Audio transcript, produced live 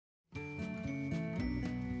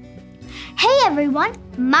Hey everyone,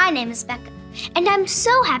 my name is Becca, and I'm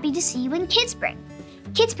so happy to see you in KidSpring.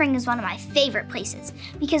 KidSpring is one of my favorite places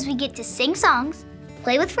because we get to sing songs,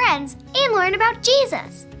 play with friends, and learn about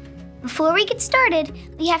Jesus. Before we get started,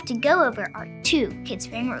 we have to go over our 2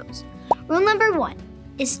 KidSpring rules. Rule number 1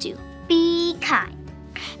 is to be kind.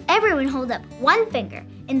 Everyone hold up one finger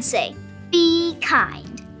and say, be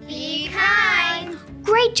kind. Be kind.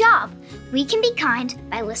 Great job! We can be kind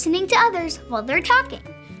by listening to others while they're talking.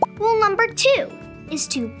 Rule number 2 is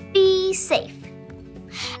to be safe.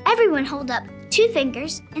 Everyone hold up 2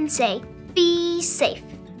 fingers and say, be safe.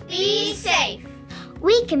 Be safe.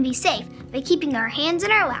 We can be safe by keeping our hands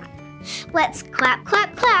in our lap. Let's clap,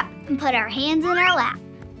 clap, clap, and put our hands in our lap.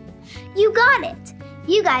 You got it!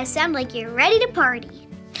 You guys sound like you're ready to party.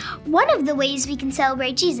 One of the ways we can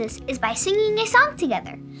celebrate Jesus is by singing a song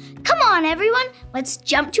together. Come on, everyone, let's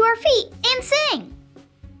jump to our feet and sing.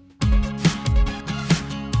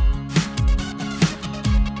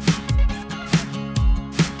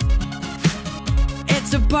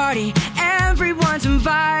 It's a party, everyone's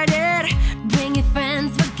invited. Bring your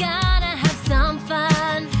friends, we're gonna have some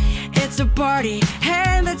fun. It's a party,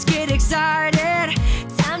 hey, let's get excited.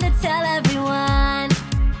 Time to tell everyone.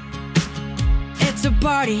 It's a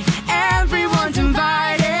party, everyone's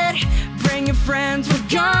invited. Bring your friends, we're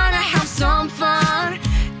gonna have some fun.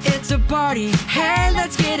 It's a party, hey,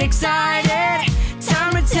 let's get excited.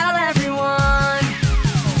 Time to tell everyone.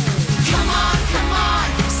 Come on,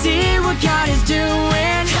 See what God is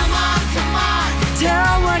doing. come on,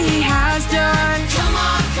 Tell what He has done. come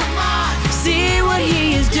on, See what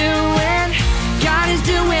He is doing. God is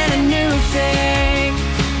doing a new thing.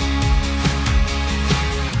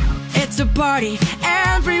 It's a party,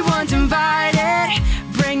 everyone's invited.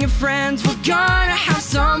 Bring your friends, we're gonna have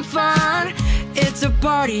some fun. It's a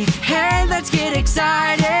party, hey, let's get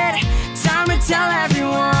excited. Time to tell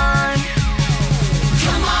everyone.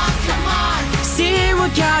 come on, See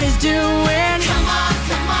what God is doing. come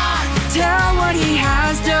on, Tell what He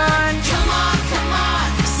has done. come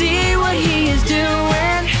on, See what He is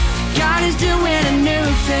doing. God is doing a new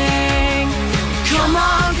thing. Come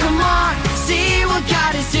on, see what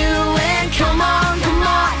God is doing. Come on,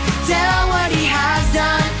 tell what He has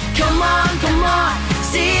done. Come on,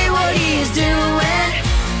 see what He is doing.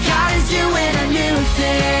 God is doing a new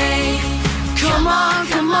thing. Come on,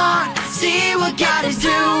 see what God is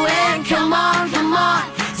doing. Come on,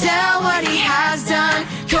 tell what He has done.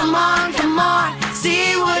 Come on,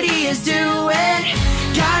 see what He is doing.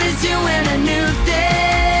 God is doing a new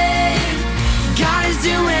thing. God is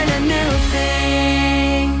doing a new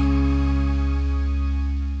thing.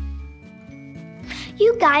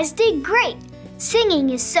 You guys did great. Singing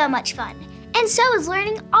is so much fun, and so is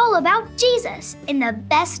learning all about Jesus in the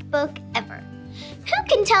best book ever. Who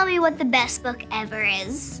can tell me what the best book ever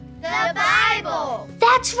is? The Bible.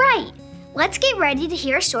 That's right. Let's get ready to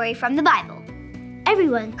hear a story from the Bible.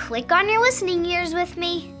 Everyone, click on your listening ears with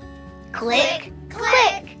me. Click,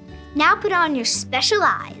 click. Now put on your special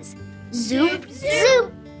eyes. Zoop,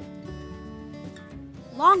 zoop.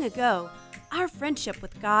 Long ago, our friendship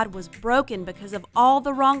with God was broken because of all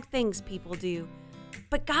the wrong things people do.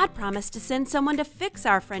 But God promised to send someone to fix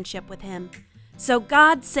our friendship with Him. So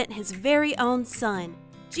God sent His very own Son,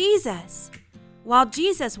 Jesus. While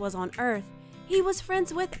Jesus was on earth, He was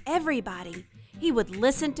friends with everybody. He would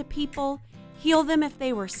listen to people, heal them if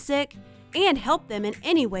they were sick, and help them in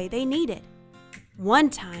any way they needed. One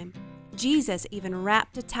time, Jesus even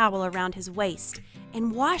wrapped a towel around His waist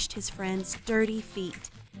and washed His friends' dirty feet.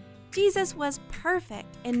 Jesus was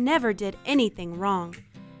perfect and never did anything wrong.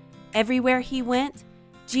 Everywhere He went,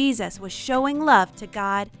 Jesus was showing love to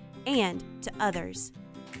God and to others.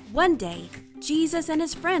 One day, Jesus and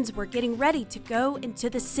His friends were getting ready to go into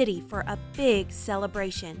the city for a big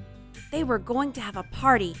celebration. They were going to have a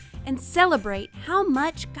party and celebrate how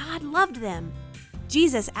much God loved them.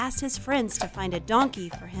 Jesus asked His friends to find a donkey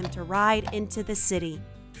for Him to ride into the city,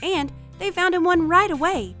 and they found Him one right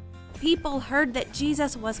away. People heard that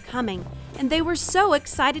Jesus was coming, and they were so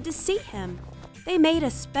excited to see Him. They made a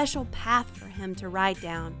special path for Him to ride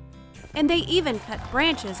down, and they even cut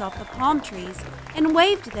branches off the palm trees and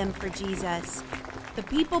waved them for Jesus. The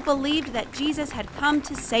people believed that Jesus had come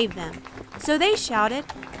to save them, so they shouted,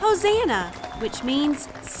 "Hosanna," which means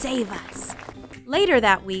 "Save us." Later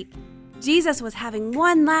that week, Jesus was having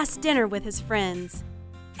one last dinner with His friends.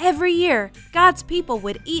 Every year, God's people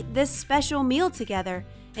would eat this special meal together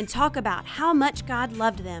and talk about how much God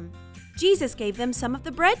loved them. Jesus gave them some of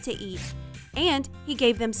the bread to eat, and He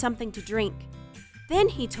gave them something to drink. Then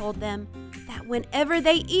He told them that whenever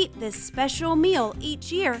they eat this special meal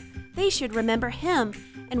each year, they should remember Him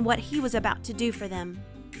and what He was about to do for them.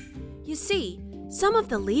 You see, some of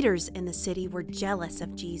the leaders in the city were jealous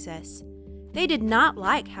of Jesus. They did not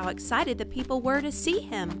like how excited the people were to see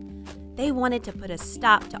him. They wanted to put a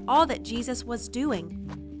stop to all that Jesus was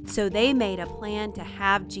doing, so they made a plan to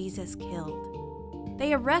have Jesus killed.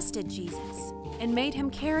 They arrested Jesus and made him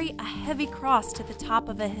carry a heavy cross to the top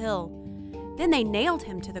of a hill. Then they nailed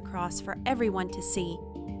him to the cross for everyone to see.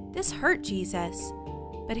 This hurt Jesus,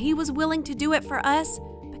 but he was willing to do it for us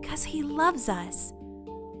because he loves us.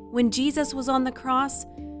 When Jesus was on the cross,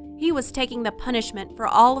 he was taking the punishment for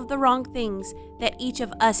all of the wrong things that each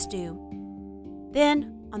of us do.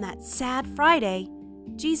 Then, on that sad Friday,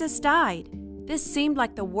 Jesus died. This seemed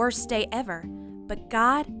like the worst day ever, but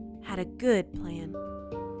God had a good plan.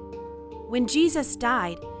 When Jesus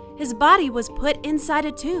died, his body was put inside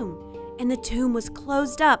a tomb, and the tomb was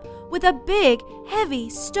closed up with a big, heavy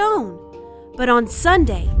stone. But on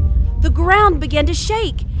Sunday, the ground began to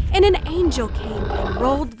shake, and an angel came and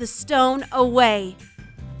rolled the stone away.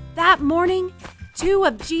 That morning, 2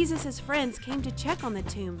 of Jesus' friends came to check on the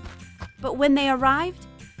tomb. But when they arrived,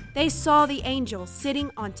 they saw the angel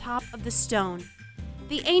sitting on top of the stone.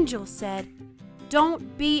 The angel said,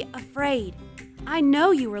 "Don't be afraid. I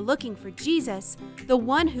know you were looking for Jesus, the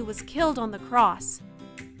one who was killed on the cross.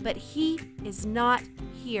 But he is not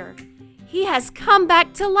here. He has come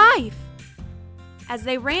back to life." As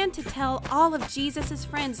they ran to tell all of Jesus'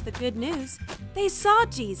 friends the good news, they saw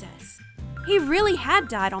Jesus. He really had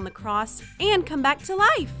died on the cross and come back to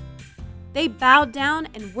life. They bowed down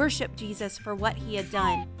and worshiped Jesus for what he had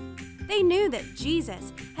done. They knew that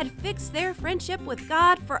Jesus had fixed their friendship with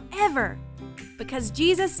God forever. Because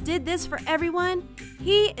Jesus did this for everyone,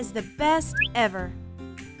 he is the best ever.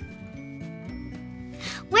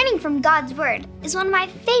 Learning from God's Word is one of my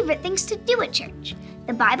favorite things to do at church.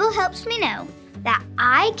 The Bible helps me know that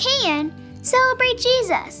I can celebrate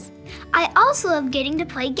Jesus. I also love getting to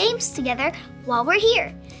play games together while we're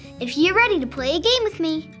here. If you're ready to play a game with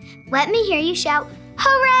me, let me hear you shout,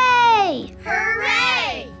 "Hooray!"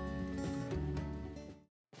 Hooray!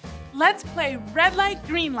 Let's play red light,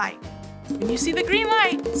 green light. When you see the green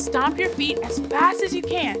light, stomp your feet as fast as you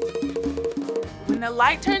can. When the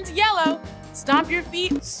light turns yellow, stomp your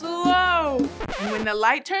feet slow. And when the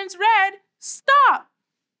light turns red, stop.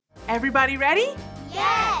 Everybody ready?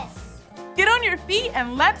 Yes! Get on your feet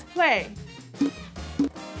and let's play.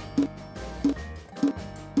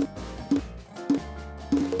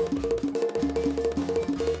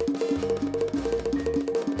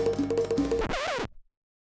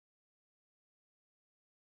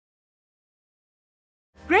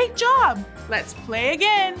 Great job! Let's play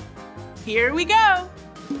again. Here we go.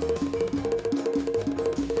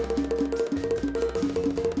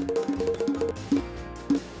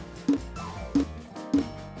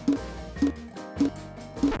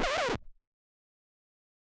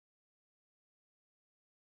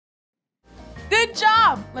 Good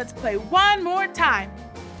job! Let's play one more time.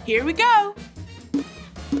 Here we go.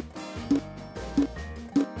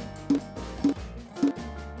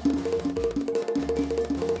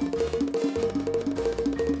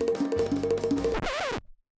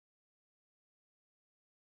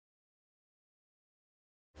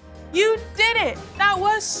 You did it! That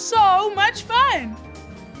was so much fun!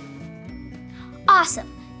 Awesome.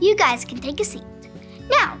 You guys can take a seat.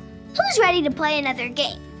 Now, who's ready to play another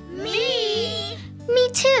game? Me! Me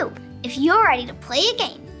too. If you're ready to play a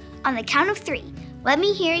game, on the count of 3, let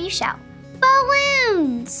me hear you shout,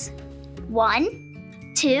 "Balloons!"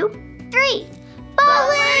 1, 2, 3.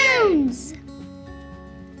 Balloons!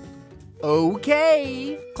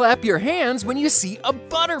 Okay. Clap your hands when you see a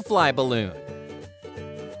butterfly balloon.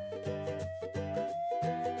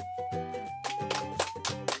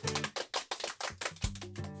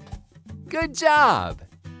 Good job.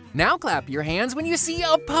 Now clap your hands when you see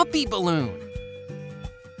a puppy balloon.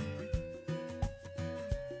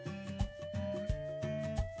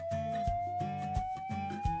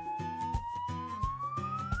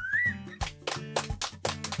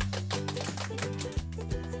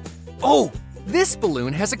 Oh, this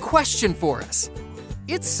balloon has a question for us.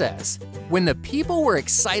 It says, when the people were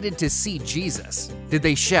excited to see Jesus, did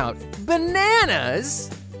they shout, "Bananas"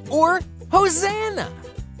 or "Hosanna"?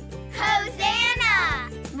 Hosanna!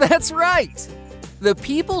 That's right. The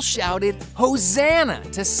people shouted Hosanna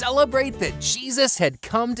to celebrate that Jesus had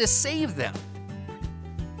come to save them.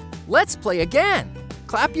 Let's play again.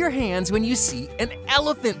 Clap your hands when you see an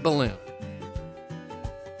elephant balloon.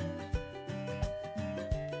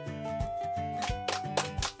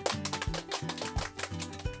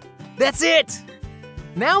 That's it.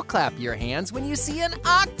 Now clap your hands when you see an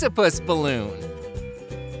octopus balloon.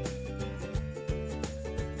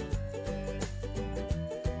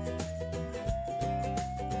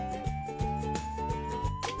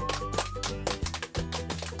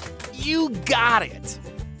 You got it!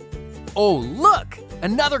 Oh, look!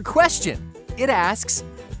 Another question. It asks,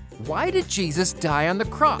 why did Jesus die on the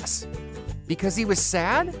cross? Because he was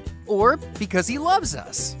sad or because he loves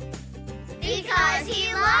us? Because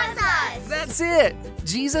he loves us. That's it!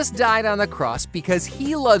 Jesus died on the cross because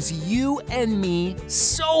he loves you and me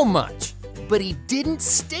so much. But he didn't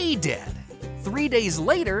stay dead. 3 days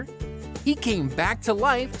later, he came back to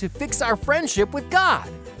life to fix our friendship with God.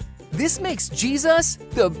 This makes Jesus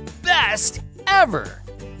the best ever.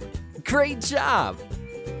 Great job!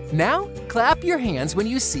 Now, clap your hands when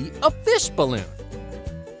you see a fish balloon.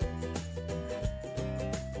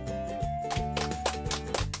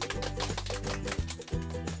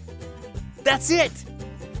 That's it!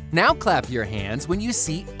 Now clap your hands when you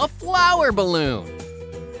see a flower balloon.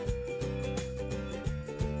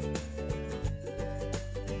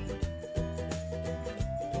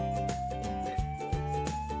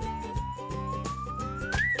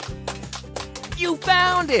 You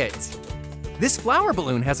found it! This flower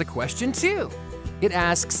balloon has a question too. It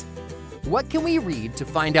asks, what can we read to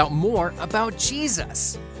find out more about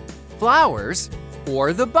Jesus? Flowers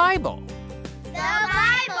or the Bible? The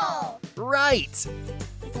Bible. Right!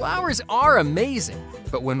 Flowers are amazing,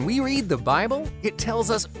 but when we read the Bible, it tells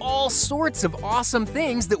us all sorts of awesome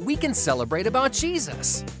things that we can celebrate about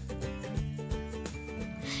Jesus.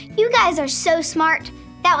 You guys are so smart.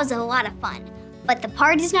 That was a lot of fun. But the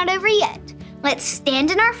party's not over yet. Let's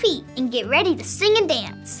stand on our feet and get ready to sing and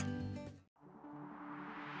dance.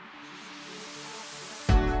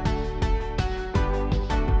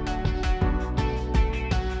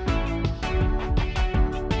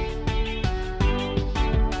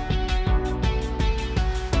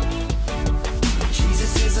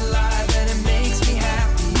 Jesus is alive and it makes me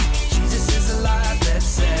happy. Jesus is alive, let's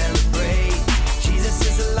celebrate. Jesus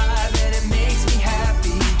is alive and it makes me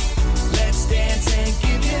happy. Let's dance and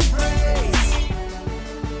give him praise.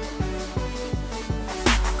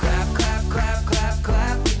 Clap, clap, clap, clap,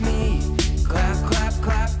 clap with me. Clap, clap,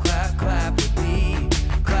 clap, clap, clap with me.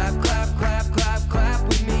 Clap, clap, clap, clap, clap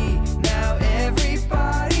with me. Now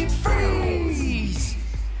everybody freeze.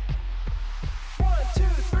 1, 2,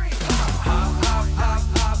 3, hop, hop, hop, hop,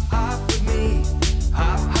 hop, hop with me.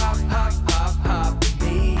 Hop, hop, hop, hop, hop with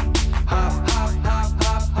me. Hop, hop, hop,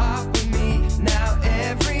 hop, hop with me. Now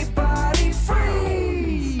everybody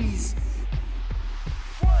freeze.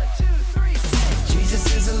 1, 2, 3, sing. Jesus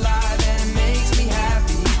is alive and it makes me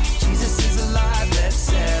happy. Jesus is alive, let's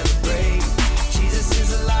celebrate. Jesus is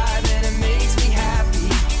alive and it makes me happy.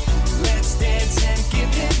 Let's dance and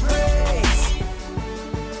give him praise.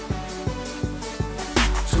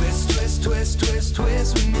 Twist, twist, twist, twist,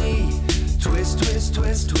 twist with me. Twist, twist,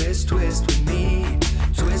 twist, twist, twist with me.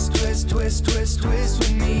 Twist, twist, twist, twist, twist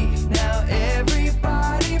with me. Now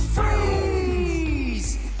everybody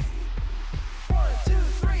freeze. 1, 2,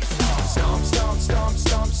 3, stomp, stomp, stomp,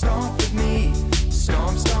 stomp, stomp with me.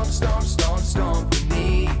 Stomp, stomp, stomp, stomp, stomp with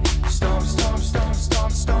me. Stomp, stomp, stomp,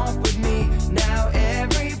 stomp, stomp with me. Now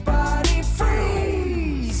everybody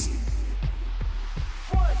freeze.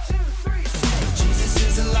 1, 2, 3, Jesus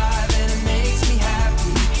is alive and it makes me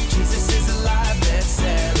happy. Jesus is alive, let's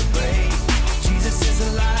celebrate. Jesus is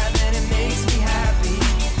alive and it makes me happy.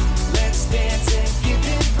 Let's dance and give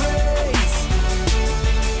him praise.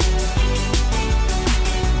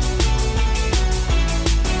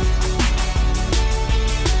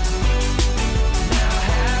 Now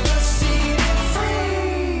have a seat and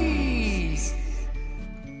freeze.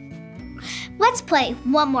 Let's play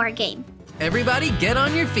one more game. Everybody get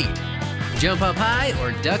on your feet. Jump up high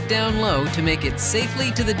or duck down low to make it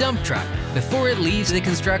safely to the dump truck before it leaves the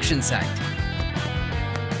construction site.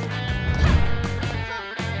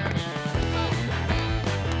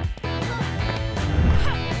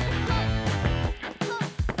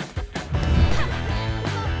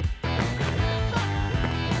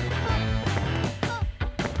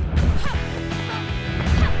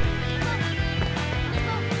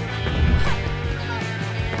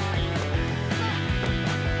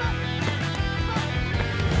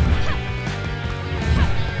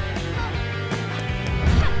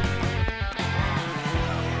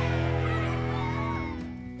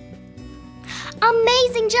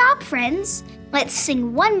 Amazing job, friends. Let's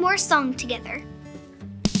sing one more song together.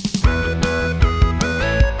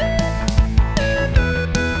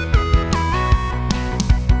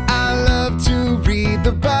 I love to read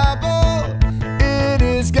the Bible. It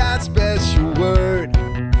is God's special word.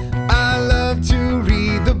 I love to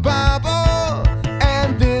read the Bible,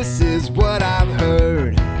 and this is what I've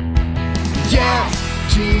heard. Yes,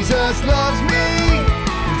 Jesus loves me.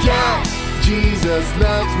 Yes, Jesus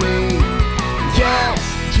loves me. Yes,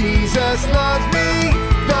 Jesus loves me.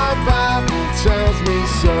 The Bible tells me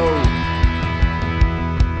so.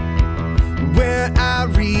 When I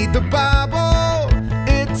read the Bible,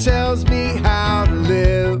 it tells me how to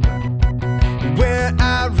live. When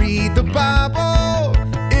I read the Bible,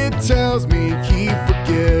 it tells me He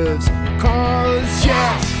forgives. 'Cause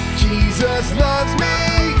yes, Jesus loves me.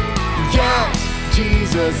 Yes,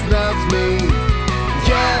 Jesus loves me.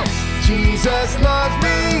 Yes, Jesus loves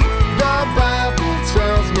me. The Bible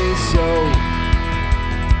tells me so.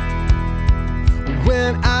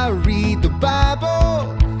 When I read the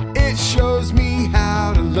Bible, it shows me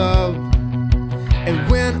how to love. And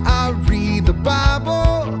when I read the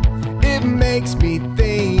Bible, it makes me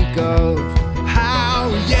think of how,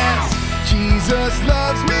 yes, Jesus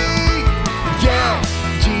loves me. Yes,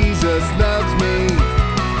 Jesus loves me.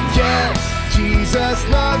 Yes, Jesus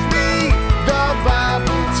loves me. The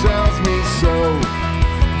Bible tells me so.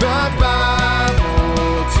 The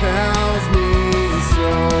Bible tells me so.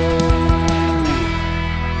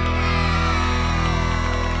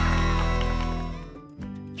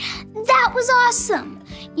 That was awesome!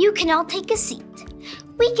 You can all take a seat.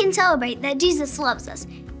 We can celebrate that Jesus loves us,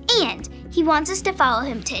 and He wants us to follow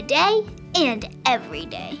Him today and every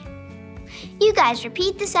day. You guys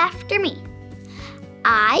repeat this after me.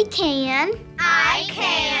 I can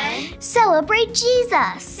celebrate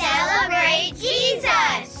Jesus. Celebrate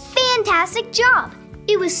Jesus. Fantastic job!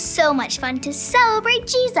 It was so much fun to celebrate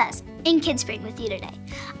Jesus in KidSpring with you today.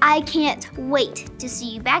 I can't wait to see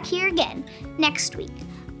you back here again next week.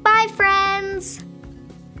 Bye, friends!